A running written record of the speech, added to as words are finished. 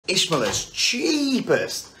Icmeler's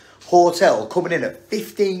cheapest hotel, coming in at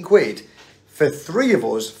 15 quid for 3 of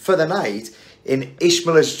us for the night in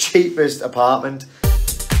Icmeler's cheapest apartment.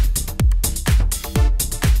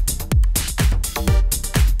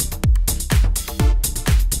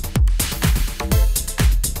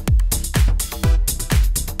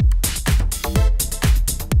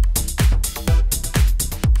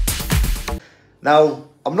 Now,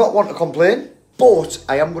 I'm not one to complain, but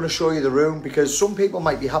I am going to show you the room because some people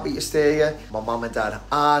might be happy to stay here. My mum and dad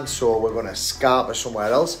aren't, so we're going to scarper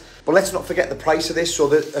somewhere else. But let's not forget the price of this.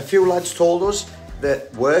 So a few lads told us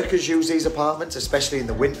that workers use these apartments, especially in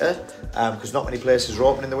the winter, because not many places are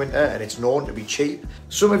open in the winter and it's known to be cheap.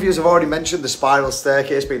 Some of you have already mentioned the spiral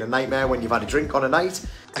staircase being a nightmare when you've had a drink on a night.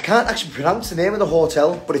 I can't actually pronounce the name of the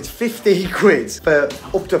hotel, but it's 15 quid for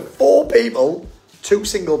up to 4 people. 2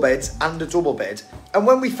 single beds and a double bed. And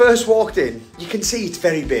when we first walked in, you can see it's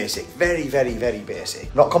very basic, very, very, very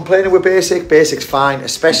basic. Not complaining with basic, basic's fine,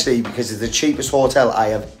 especially because it's the cheapest hotel I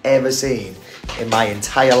have ever seen in my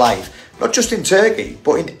entire life. Not just in Turkey,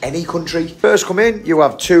 but in any country. First come in, you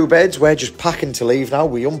have 2 beds. We're just packing to leave now.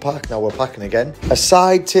 We unpack, now we're packing again. A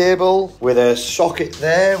side table with a socket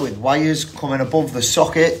there with wires coming above the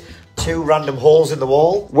socket. 2 random holes in the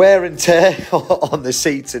wall, wear and tear on the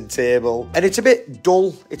seats and table, and it's a bit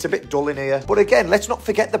dull. It's a bit dull in here, but again, let's not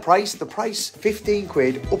forget the price. The price, 15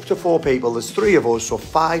 quid up to 4 people. There's 3 of us, so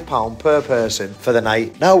 £5 per person for the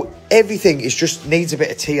night. Now everything is just needs a bit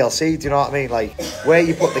of TLC. Do you know what I mean? Like where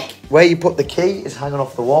you put the key is hanging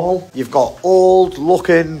off the wall. You've got old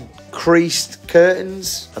looking creased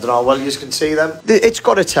curtains. I don't know how well you can see them. It's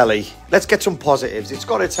got a telly. Let's get some positives. It's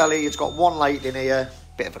got a telly. It's got 1 light in here.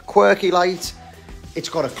 Bit of a quirky light. It's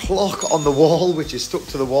got a clock on the wall which is stuck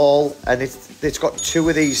to the wall, and it's got 2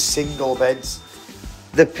 of these single beds.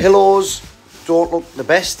 The pillows don't look the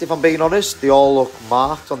best, if I'm being honest. They all look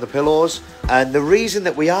marked on the pillows, and the reason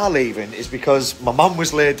that we are leaving is because my mum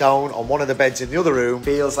was laid down on one of the beds in the other room.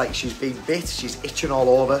 Feels like she's been bit, she's itching all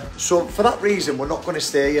over. So for that reason we're not going to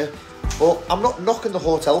stay here. But I'm not knocking the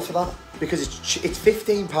hotel for that, because it's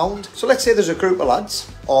 £15. So let's say there's a group of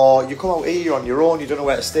lads, or you come out here, you're on your own, you don't know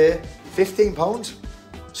where to stay. £15.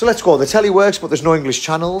 So let's go. The telly works, but there's no English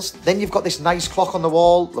channels. Then you've got this nice clock on the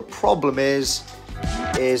wall. The problem is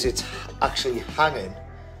it's actually hanging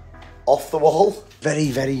off the wall.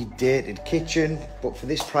 Very, very dated kitchen, but for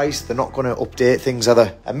this price, they're not going to update things, are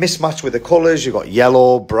they? A mismatch with the colours. You've got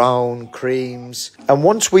yellow, brown, creams. And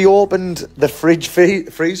once we opened the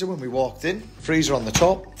freezer when we walked in, freezer on the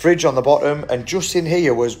top, fridge on the bottom, and just in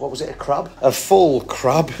here was, what was it, a crab? A full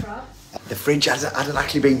crab. The fridge hadn't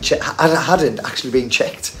actually been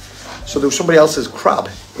checked. So there was somebody else's crab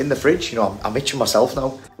in the fridge. You know, I'm itching myself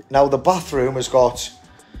now. Now the bathroom has got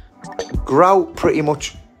grout pretty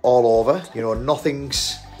much all over. You know,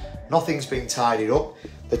 nothing's been tidied up.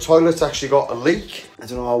 The toilet's actually got a leak. I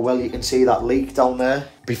don't know how well you can see that leak down there.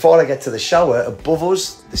 Before I get to the shower, above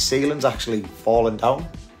us, the ceiling's actually fallen down.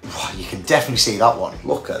 Oh, you can definitely see that one.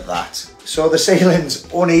 Look at that. So the ceiling's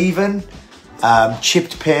uneven,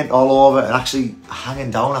 chipped paint all over, and actually hanging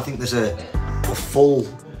down. I think there's a full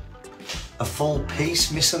piece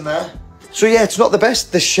missing there. So yeah, it's not the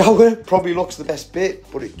best. The shower probably looks the best bit,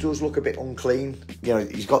 but it does look a bit unclean. You know,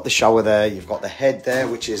 you've got the shower there, you've got the head there,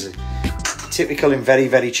 which is typical in very,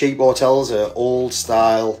 very cheap hotels, old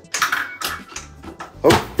style.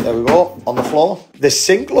 Oh, there we go, on the floor. The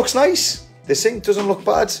sink looks nice. The sink doesn't look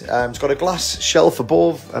bad. It's got a glass shelf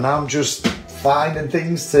above, and I'm just finding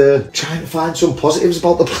things trying to find some positives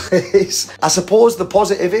about the place. I suppose the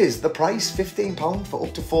positive is the price, £15 for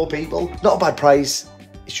up to 4 people. Not a bad price.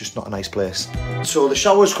 It's just not a nice place. So the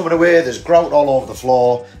shower's coming away, there's grout all over the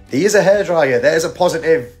floor. There is a hairdryer, there's a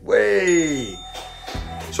positive. Way.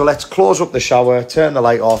 So let's close up the shower, turn the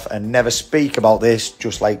light off, and never speak about this,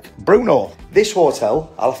 just like Bruno. This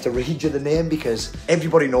hotel, I'll have to read you the name because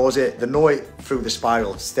everybody knows it. They know it through the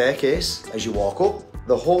spiral staircase as you walk up.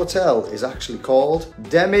 The hotel is actually called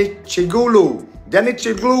DEMIRCIOGLU.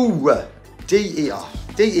 DEMIRCIOGLU. DEMIRCIOGLU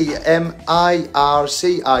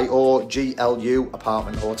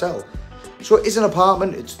apartment hotel. So it is an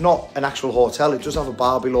apartment, it's not an actual hotel. It does have a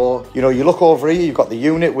bar below. You know, you look over here, you've got the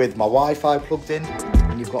unit with my Wi-Fi plugged in,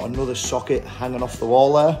 and you've got another socket hanging off the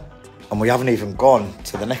wall there. And we haven't even gone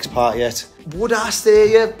to the next part yet. Would I stay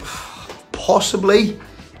here? Possibly,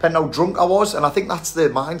 depending how drunk I was. And I think that's the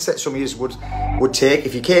mindset some of you would take.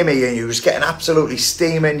 If you came here and you were just getting absolutely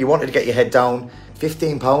steaming, you wanted to get your head down,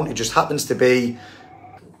 £15, it just happens to be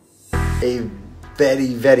a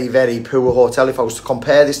very, very, very poor hotel. If I was to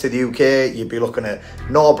compare this to the UK, you'd be looking at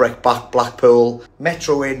Norbreck, Blackpool,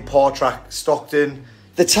 Metro Inn, Portrack, Stockton.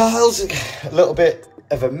 The tiles, a little bit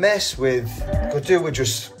of a mess with, could do with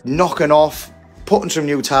just knocking off, putting some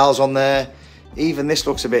new tiles on there. Even this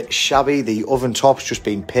looks a bit shabby. The oven top's just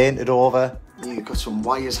been painted over. You've got some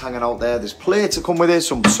wires hanging out there. There's plates that come with it,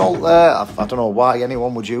 some salt there. I don't know why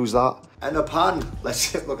anyone would use that. And a pan.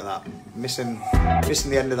 Let's look at that. Missing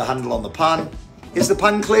the end of the handle on the pan. Is the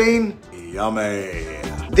pan clean? Yummy.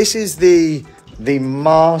 This is the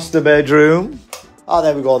master bedroom. Oh,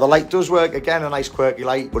 there we go. The light does work. Again, a nice quirky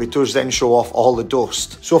light, but it does then show off all the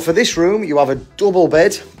dust. So for this room, you have a double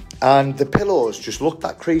bed, and the pillows just look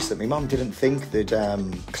that crease that my mum didn't think they'd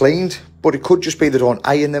cleaned. But it could just be they don't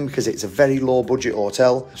iron them because it's a very low budget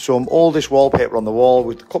hotel. Some oldish wallpaper on the wall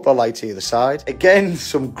with a couple of lights either side. Again,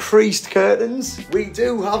 some creased curtains. We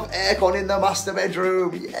do have aircon in the master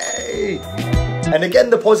bedroom. Yay! And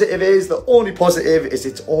again, the positive is, the only positive is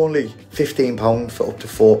it's only £15 for up to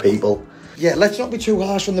 4 people. Yeah, let's not be too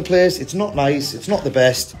harsh on the place. It's not nice. It's not the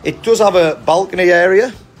best. It does have a balcony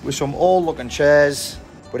area with some old looking chairs,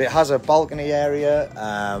 but it has a balcony area.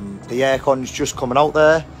 The aircon's just coming out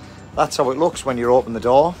there. That's how it looks when you open the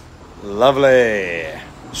door. Lovely.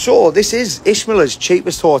 So this is Icmeler's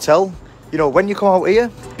cheapest hotel. You know, when you come out here,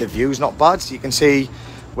 the view's not bad. So you can see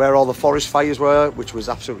where all the forest fires were, which was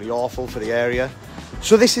absolutely awful for the area.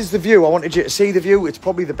 So this is the view. I wanted you to see the view. It's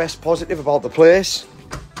probably the best positive about the place.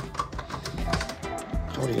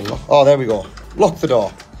 How do you lock? Oh, there we go. Lock the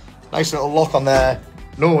door. Nice little lock on there.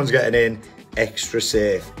 No one's getting in. Extra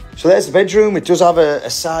safe. So there's the bedroom. It does have a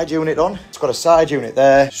side unit on. It's got a side unit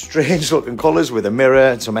there. Strange looking colours with a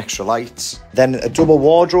mirror and some extra lights. Then a double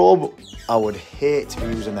wardrobe. I would hate to be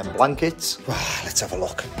using them blankets. Let's have a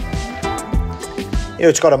look. You know,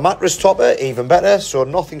 it's got a mattress topper, even better. So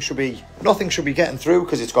nothing should be getting through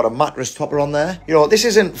because it's got a mattress topper on there. You know, this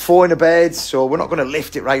isn't four in a bed, so we're not going to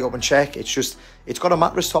lift it right up and check. It's just, it's got a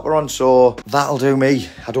mattress topper on, so that'll do me.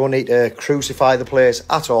 I don't need to crucify the place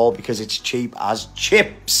at all because it's cheap as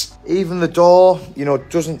chips. Even the door, you know,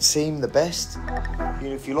 doesn't seem the best. You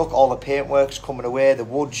know, if you look, all the paintwork's coming away, the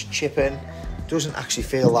wood's chipping. Doesn't actually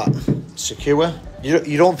feel that secure.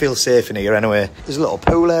 You don't feel safe in here anyway. There's a little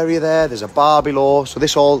pool area there. There's a bar below. So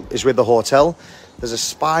this all is with the hotel. There's a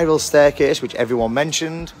spiral staircase, which everyone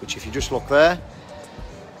mentioned, which if you just look there,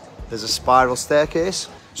 there's a spiral staircase.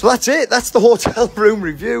 So that's it. That's the hotel room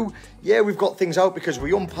review. Yeah, we've got things out because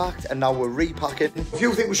we unpacked and now we're repacking. If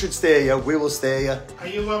you think we should stay here, we will stay here. Are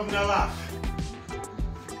you having a laugh?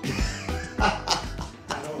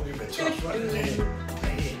 I don't give a toss what it is.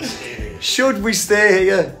 Should we stay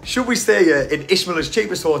here? Should we stay here in Icmeler's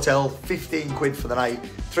cheapest hotel? 15 quid for the night.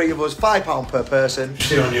 3 of us, £5 per person.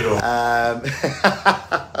 Stay on your own.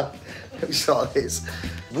 We saw this.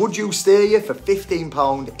 Would you stay here for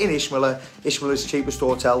 £15 in Icmeler, Icmeler's cheapest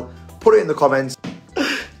hotel? Put it in the comments.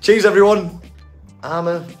 Cheers, everyone. I'm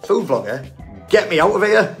a food vlogger. Get me out of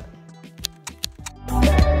here.